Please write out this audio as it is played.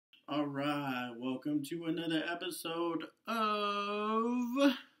Alright, welcome to another episode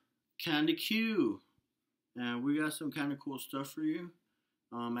of Kinda Q. And we got some kind of cool stuff for you.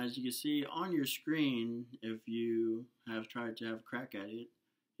 As you can see on your screen, if you have tried to have a crack at it,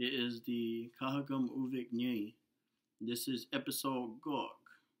 it is the Kahagum Ovik Nei. This is episode GOG.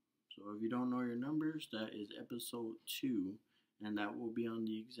 So if you don't know your numbers, that is episode 2. And that will be on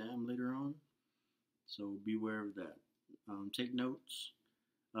the exam later on. So beware of that. Take notes.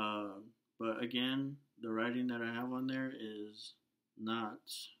 But again, the writing that I have on there is not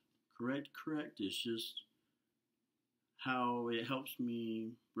correct. It's just how it helps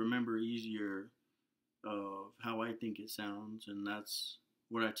me remember easier of how I think it sounds, and that's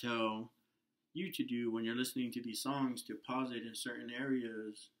what I tell you to do when you're listening to these songs, to pause it in certain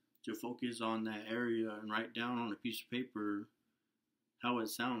areas, to focus on that area and write down on a piece of paper how it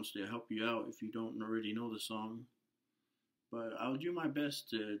sounds to help you out if you don't already know the song. But I'll do my best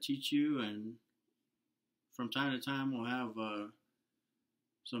to teach you, and from time to time we'll have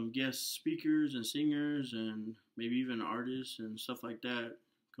some guest speakers and singers and maybe even artists and stuff like that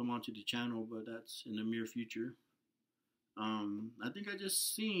come onto the channel, but that's in the near future. I think I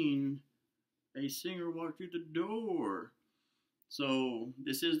just seen a singer walk through the door. So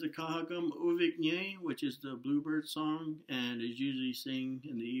this is the Kahagum Ovik Nei, which is the Bluebird song, and is usually sung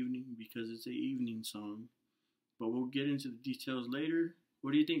in the evening because it's an evening song. But we'll get into the details later.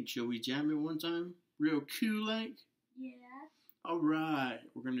 What do you think? Shall we jam it one time? Real cool like? Yeah. Alright,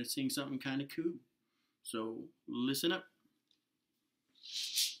 we're going to sing something kind of cool. So, listen up.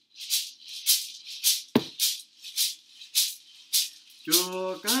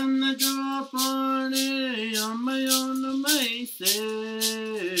 Jokan jopane amayona maise.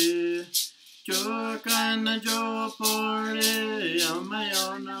 Jokan jopane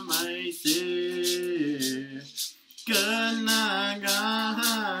amayona maise.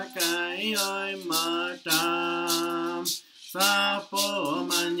 Kenaga kai oi matam sapo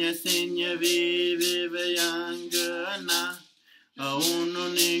manya sinya vivayangana aunu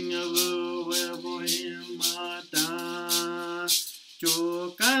ninga vuwe mata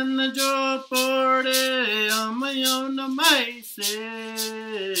chokan jopore amayona maise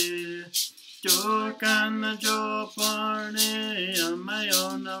chokan jopore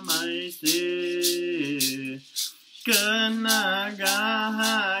amayona maise Kenaga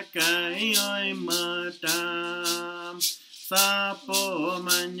kai oi matam sapo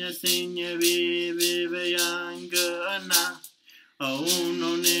manya sinya vivayangana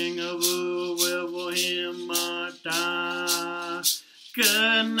auno ninga vuwe mata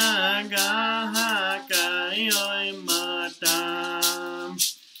Kenaga kai oi matam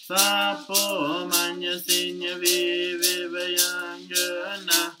sapo manya sinya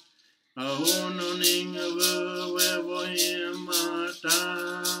vivayangana auno ninga vuwe mata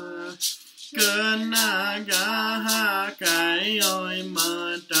Kenaga kai oi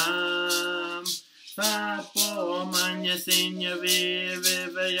matam sapo manya sinya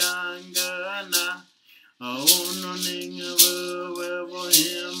vivayangana auno ninga vuwe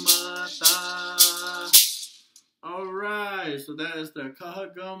mata. Alright, so that is the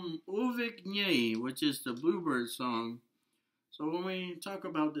Kahagum Ovik Nei, which is the Bluebird song. So when we talk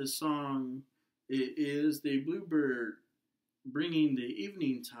about this song, it is the bluebird bringing the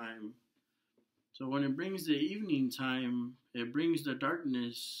evening time. So when it brings the evening time, it brings the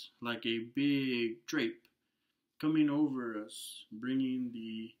darkness like a big drape coming over us, bringing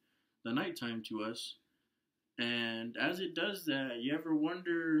the nighttime to us. And as it does that, you ever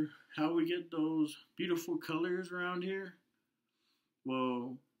wonder how we get those beautiful colors around here?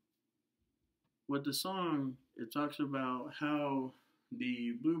 Well, with the song, it talks about how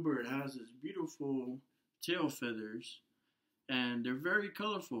the bluebird has its beautiful tail feathers, and they're very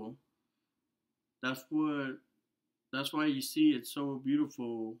colorful. That's why you see it's so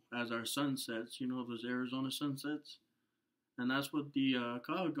beautiful as our sunsets, you know, those Arizona sunsets. And that's what the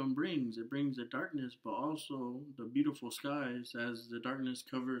Kahagum brings. It brings the darkness, but also the beautiful skies as the darkness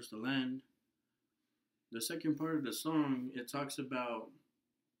covers the land. The second part of the song, it talks about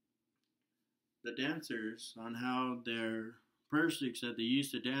the dancers, on how their prayer sticks that they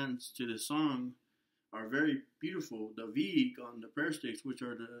use to dance to the song are very beautiful. The Vig on the prayer sticks, which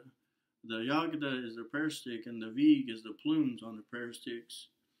are the Yagda is the prayer stick, and the Vig is the plumes on the prayer sticks.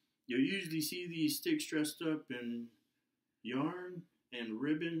 You'll usually see these sticks dressed up in yarn and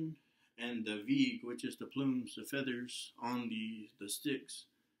ribbon, and the Vig, which is the plumes, the feathers on the sticks.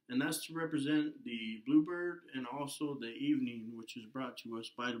 And that's to represent the bluebird and also the evening, which is brought to us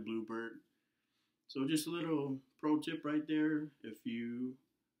by the bluebird. So just a little pro tip right there. If you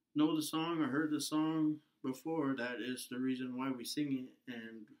know the song or heard the song before, that is the reason why we sing it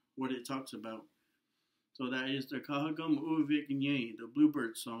and what it talks about. So that is the Kahagum Ovik Nei, the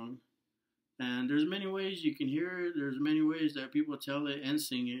Bluebird song. And there's many ways you can hear it. There's many ways that people tell it and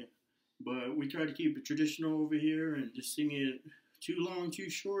sing it. But we try to keep it traditional over here and just sing it too long, too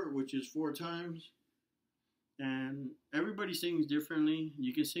short, which is 4 times. And everybody sings differently.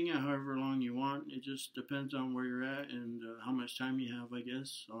 You can sing it however long you want. It just depends on where you're at and how much time you have, I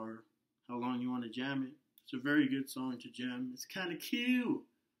guess, or how long you want to jam it. It's a very good song to jam. It's kind of cute.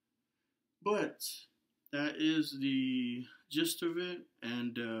 But that is the gist of it.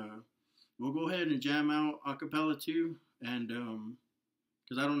 And we'll go ahead and jam out a cappella too. And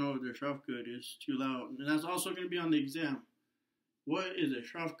because I don't know what the Shafgut is, too loud. And that's also going to be on the exam. What is a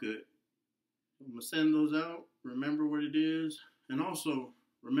Shafgut? I'm going to send those out. Remember what it is. And also,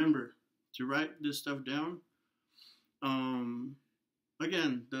 remember to write this stuff down.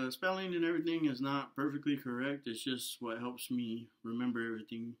 Again, the spelling and everything is not perfectly correct. It's just what helps me remember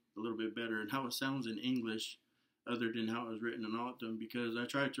everything a little bit better and how it sounds in English other than how it was written in Autumn. Because I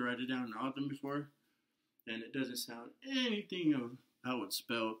tried to write it down in Autumn before, and it doesn't sound anything of how it's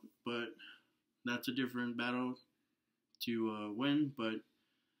spelled. But that's a different battle to win. But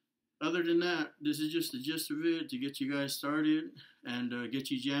other than that, this is just the gist of it to get you guys started and get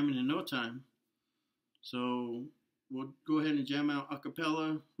you jamming in no time. So we'll go ahead and jam out a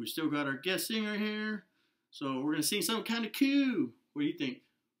cappella. We still got our guest singer here. So we're going to sing something kind of cool. What do you think?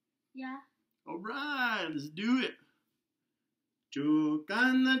 Yeah. All right, let's do it. Jo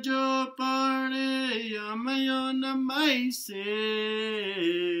kana jo pare yamayona maise.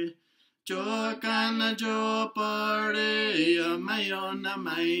 Jo kana jo pare yamayona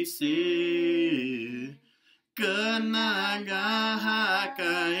maise. Kenaga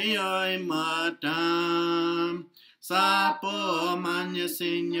hakai matam. Sapo manya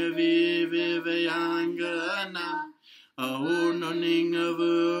sinya vivayangana. Aono ninga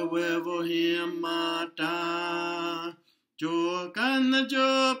vuevo himata. Jo kana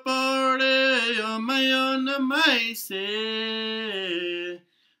jo pare yamayona maise.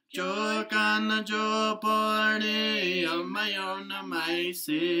 Jo kana jo pare yamayona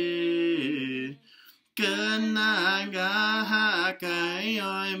maise. Kenaga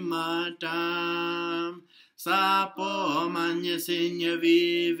hakai matam. Sapo manya sinya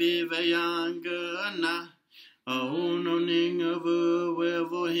vivayangana. Aono ninga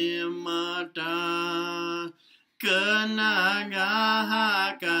vuevo himata. Kenaga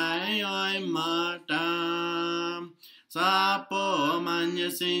hakai matam. Sapo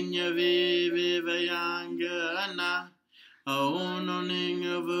manya sinya vivayangana. Aono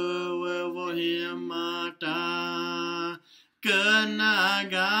ninga vuevo himata.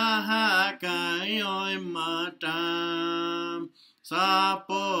 Kenaga hakai matam.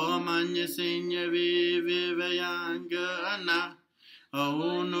 Sapo manya sinya vivayangana.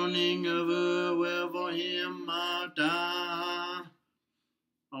 Aono ninga vuevo himata.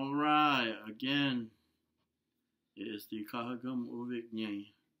 All right, again, it is the Kahagum Ovik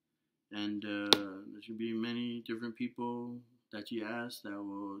Nei. And there should be many different people that you ask that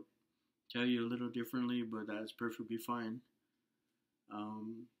will tell you a little differently, but that's perfectly fine.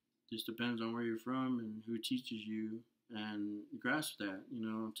 Just depends on where you're from and who teaches you, and grasp that,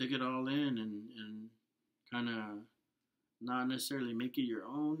 take it all in and kind of not necessarily make it your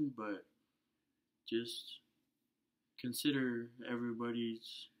own, but just consider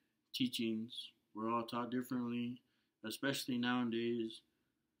everybody's teachings. We're all taught differently, especially nowadays.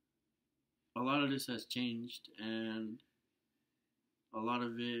 A lot of this has changed, and a lot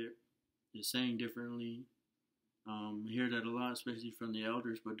of it is saying differently. I hear that a lot, especially from the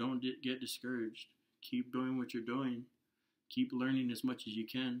elders, but don't get discouraged. Keep doing what you're doing. Keep learning as much as you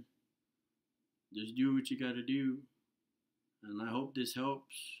can. Just do what you got to do. And I hope this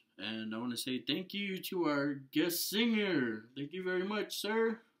helps. And I want to say thank you to our guest singer. Thank you very much,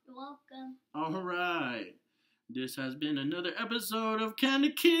 sir. You're welcome. All right. This has been another episode of Kinda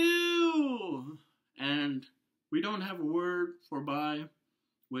Q. And we don't have a word for bye,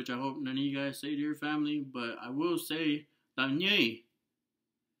 which I hope none of you guys say to your family, but I will say Tanye.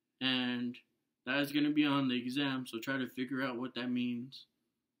 And that is going to be on the exam, so try to figure out what that means.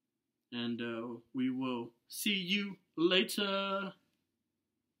 And we will see you later.